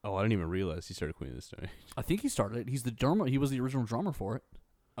 Oh, I didn't even realize he started Queen of the Stone Age. I think he started it. He's the drummer. He was the original drummer for it.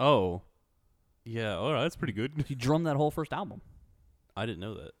 Oh. Yeah, all right, that's pretty good. He drummed that whole first album. I didn't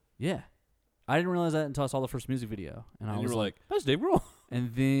know that. Yeah. I didn't realize that until I saw the first music video. And I you was were like, that's Dave Grohl.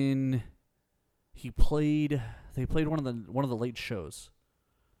 And then they played one of the late shows.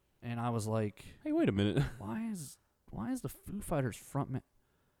 And I was like, hey, wait a minute. Why is the Foo Fighters frontman?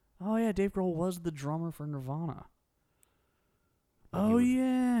 Oh yeah, Dave Grohl was the drummer for Nirvana. Oh,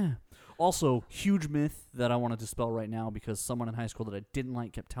 yeah. Also, huge myth that I want to dispel right now because someone in high school that I didn't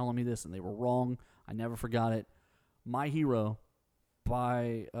like kept telling me this and they were wrong. I never forgot it. My Hero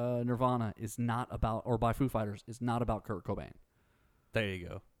by Nirvana is not about, or by Foo Fighters, is not about Kurt Cobain. There you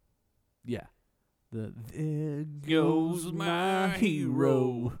go. Yeah. There goes my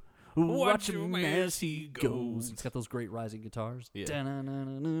hero. Watch him as he goes. It's got those great rising guitars. Yeah.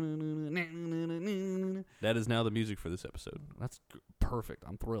 Da-na-na-na-na-na-na-na-na-na. That is now the music for this episode. That's perfect.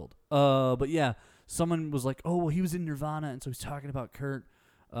 I'm thrilled. But yeah, someone was like, "Oh, well, he was in Nirvana, and so he's talking about Kurt."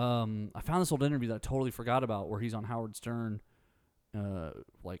 I found this old interview that I totally forgot about, where he's on Howard Stern,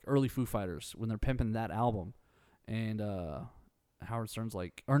 like early Foo Fighters when they're pimping that album, and Howard Stern's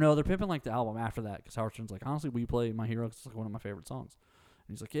like, or no, they're pimping like the album after that, because Howard Stern's like, "Honestly, will you play My Hero? 'Cause it's like one of my favorite songs."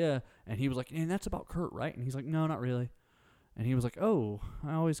 And he's like, "Yeah," and he was like, "And that's about Kurt, right?" And he's like, "No, not really." And he was like, "Oh,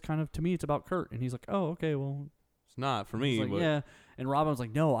 I always kind of, to me, it's about Kurt." And he's like, "Oh, okay, well." It's not for He's me, like, but yeah. And Robin was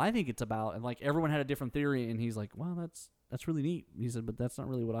like, "No, I think it's about," and like everyone had a different theory, and he's like, "Well, that's really neat." He said, "But that's not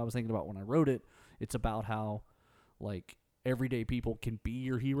really what I was thinking about when I wrote it. It's about how like everyday people can be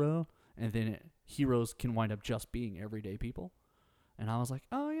your hero, and then heroes can wind up just being everyday people." And I was like,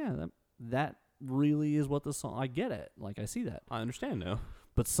 "Oh yeah, that really is what the song." I get it. Like I see that. I understand now.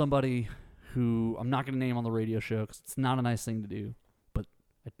 But somebody who I'm not going to name on the radio show because it's not a nice thing to do, but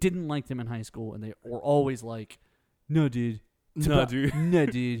I didn't like them in high school, and they were always like, "No, dude. It's No, about- dude." No,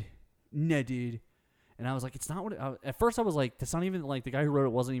 dude. No, dude." And I was like, it's not what at first I was like, that's not even, like, the guy who wrote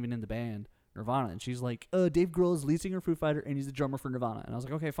it wasn't even in the band, Nirvana. And she's like, Dave Grohl is lead singer Foo Fighter, and he's the drummer for Nirvana. And I was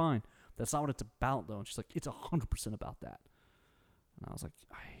like, okay, fine. That's not what it's about, though. And she's like, it's 100% about that. And I was like,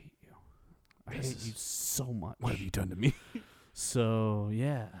 I hate you. I hate you so much. What have you done to me? So,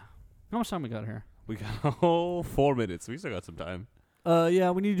 yeah. How much time we got here? We got a whole 4 minutes. We still got some time. Yeah,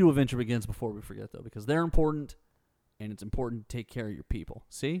 we need to do Adventure Begins before we forget, though, because they're important, and it's important to take care of your people.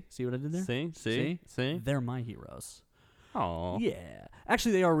 See? See what I did there? See? They're my heroes. Aw. Yeah.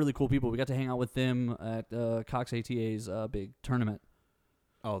 Actually, they are really cool people. We got to hang out with them at Cox ATA's big tournament.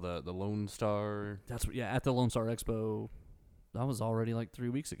 Oh, the Lone Star. That's what, yeah, at the Lone Star Expo. That was already like 3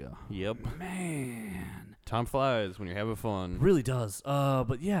 weeks ago. Yep. Man. Time flies when you're having fun. Really does.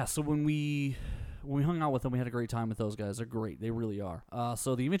 But yeah, so when we hung out with them, we had a great time with those guys. They're great. They really are.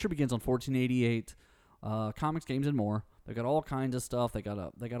 So the adventure begins on 1488. Comics, games, and more. They got all kinds of stuff. They got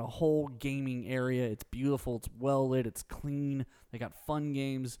a whole gaming area. It's beautiful. It's well lit. It's clean. They got fun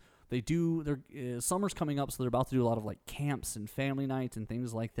games. Summer's coming up, so they're about to do a lot of like camps and family nights and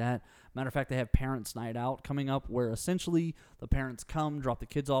things like that. Matter of fact, they have Parents' Night Out coming up, where essentially the parents come, drop the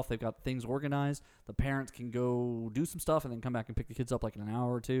kids off. They've got things organized. The parents can go do some stuff and then come back and pick the kids up like in an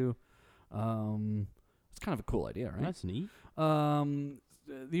hour or two. It's kind of a cool idea, right? That's neat.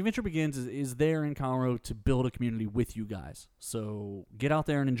 The Adventure Begins is there in Conroe to build a community with you guys. So get out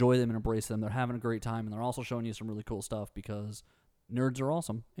there and enjoy them and embrace them. They're having a great time, and they're also showing you some really cool stuff because nerds are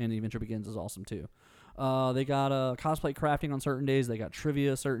awesome, and The Adventure Begins is awesome too. They got cosplay crafting on certain days. They got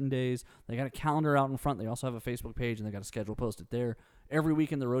trivia certain days. They got a calendar out in front. They also have a Facebook page, and they got a schedule posted there. Every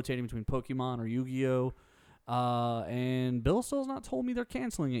weekend they're rotating between Pokemon or Yu-Gi-Oh! And Bill still's not told me they're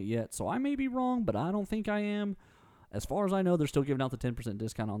canceling it yet, so I may be wrong, but I don't think I am. As far as I know, they're still giving out the 10%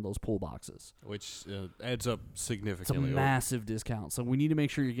 discount on those pool boxes. Which adds up It's a significantly. massive discount, so we need to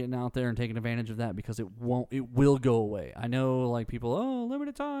make sure you're getting out there and taking advantage of that because it will go away. I know, like, people,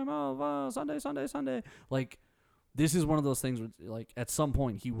 limited time, Sunday. Like, this is one of those things where, like, at some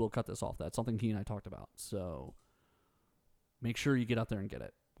point he will cut this off. That's something he and I talked about. So make sure you get out there and get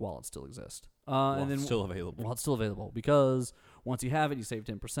it while it still exists. And then it's still available. While it's still available, because once you have it, you save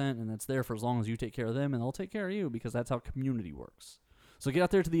 10%, and that's there for as long as you take care of them, and they'll take care of you, because that's how community works. So get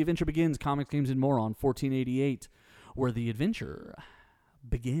out there to The Adventure Begins, Comics, Games, and More on 1488, where the adventure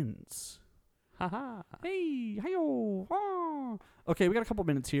begins. Haha. Hey, hi-yo, ah. Okay, we got a couple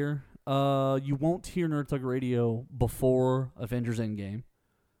minutes here. You won't hear Nerd Thug Radio before Avengers Endgame.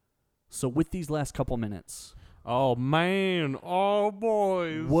 So with these last couple minutes, Oh, man. Oh,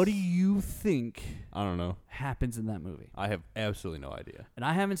 boys. what do you think I don't know. happens in that movie? I have absolutely no idea. And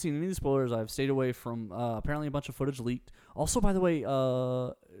I haven't seen any of the spoilers. I've stayed away from apparently a bunch of footage leaked. Also, by the way,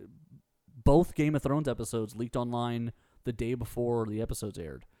 both Game of Thrones episodes leaked online the day before the episodes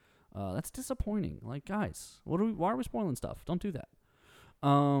aired. That's disappointing. Like, guys, why are we spoiling stuff? Don't do that.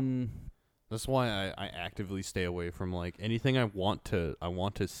 That's why I actively stay away from like anything I want to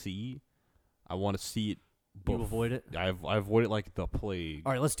see. I want to see it. You avoid it? I avoid it like the plague.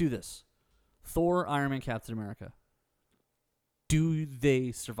 All right, let's do this. Thor, Iron Man, Captain America. Do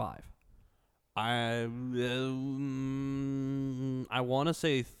they survive? I want to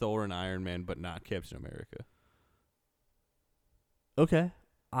say Thor and Iron Man, but not Captain America. Okay.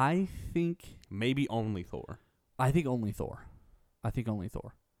 I think Maybe only Thor. only Thor.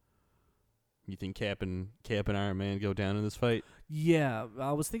 You think Cap and Iron Man go down in this fight? Yeah,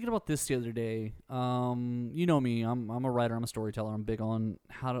 I was thinking about this the other day. You know me, I'm a writer, I'm a storyteller. I'm big on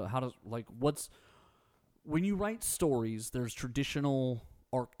how to like what's when you write stories, there's traditional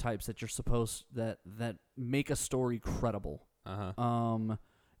archetypes that you're supposed that make a story credible.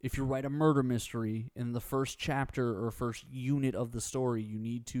 If you write a murder mystery, in the first chapter or first unit of the story, you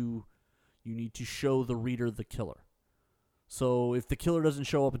need to show the reader the killer. So if the killer doesn't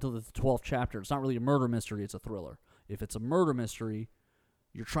show up until the 12th chapter, it's not really a murder mystery, it's a thriller. If it's a murder mystery,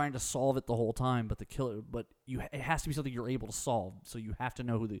 you're trying to solve it the whole time, but it has to be something you're able to solve. So you have to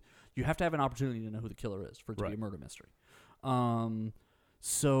know you have to have an opportunity to know who the killer is for it to be a murder mystery.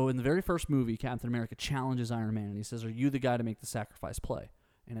 So in the very first movie, Captain America challenges Iron Man and he says, "Are you the guy to make the sacrifice play?"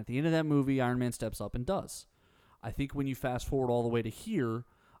 And at the end of that movie, Iron Man steps up and does. I think when you fast forward all the way to here,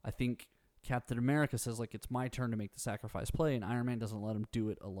 I think Captain America says, like, it's my turn to make the sacrifice play, and Iron Man doesn't let him do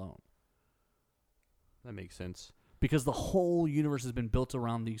it alone. That makes sense. Because the whole universe has been built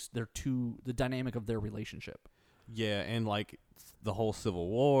around the dynamic of their relationship. Yeah, and like the whole Civil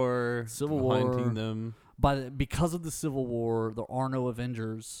War, hunting them. Because of the Civil War, there are no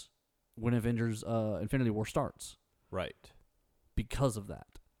Avengers when Avengers Infinity War starts. Right. Because of that.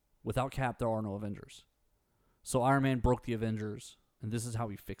 Without Cap, there are no Avengers. So Iron Man broke the Avengers, and this is how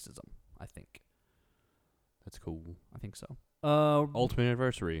he fixes them, I think. That's cool. I think so. Ultimate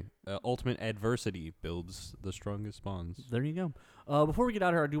adversity builds the strongest bonds. There you go. Before we get out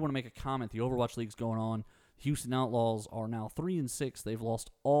of here, I do want to make a comment. The Overwatch League's going on. Houston Outlaws are now 3-6. They've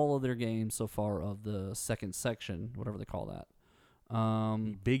lost all of their games so far of the second section, whatever they call that.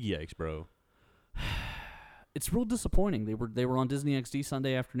 Big yikes, bro. It's real disappointing. They were on Disney XD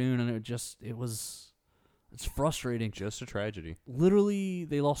Sunday afternoon, and it's frustrating. Just a tragedy. Literally,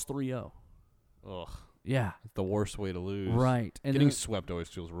 they lost 3-0. Ugh. Yeah. The worst way to lose. Right. And getting then, swept always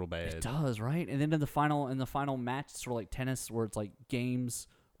feels real bad. It does, right? And then in the final match, it's sort of like tennis, where it's like games.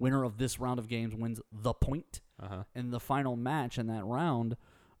 Winner of this round of games wins the point. And the final match in that round,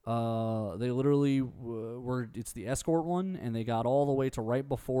 they literally it's the escort one, and they got all the way to right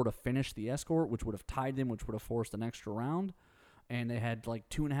before to finish the escort, which would have tied them, which would have forced an extra round. And they had like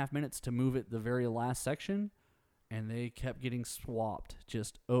 2.5 minutes to move it the very last section, and they kept getting swapped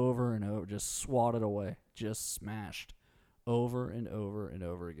just over and over, just swatted away, just smashed over and over and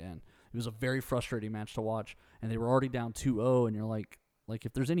over again. It was a very frustrating match to watch, and they were already down 2-0, and you're like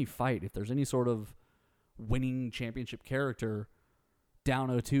if there's any fight, if there's any sort of winning championship character, down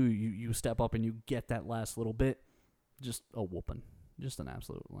 0-2, you step up and you get that last little bit, just a whooping. Just an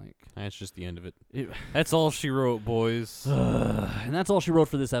absolute, That's just the end of it. That's all she wrote, boys. And that's all she wrote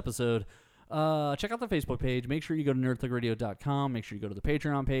for this episode. Check out the Facebook page. Make sure you go to nerdthugradio.com. Make sure you go to the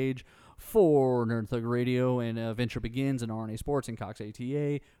Patreon page for Nerd Thug Radio and Venture Begins and RNA Sports and Cox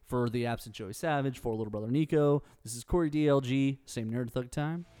ATA for the absent Joey Savage, for little brother Nico. This is Corey DLG. Same Nerd Thug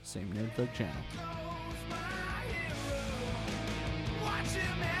time, same Nerd Thug channel.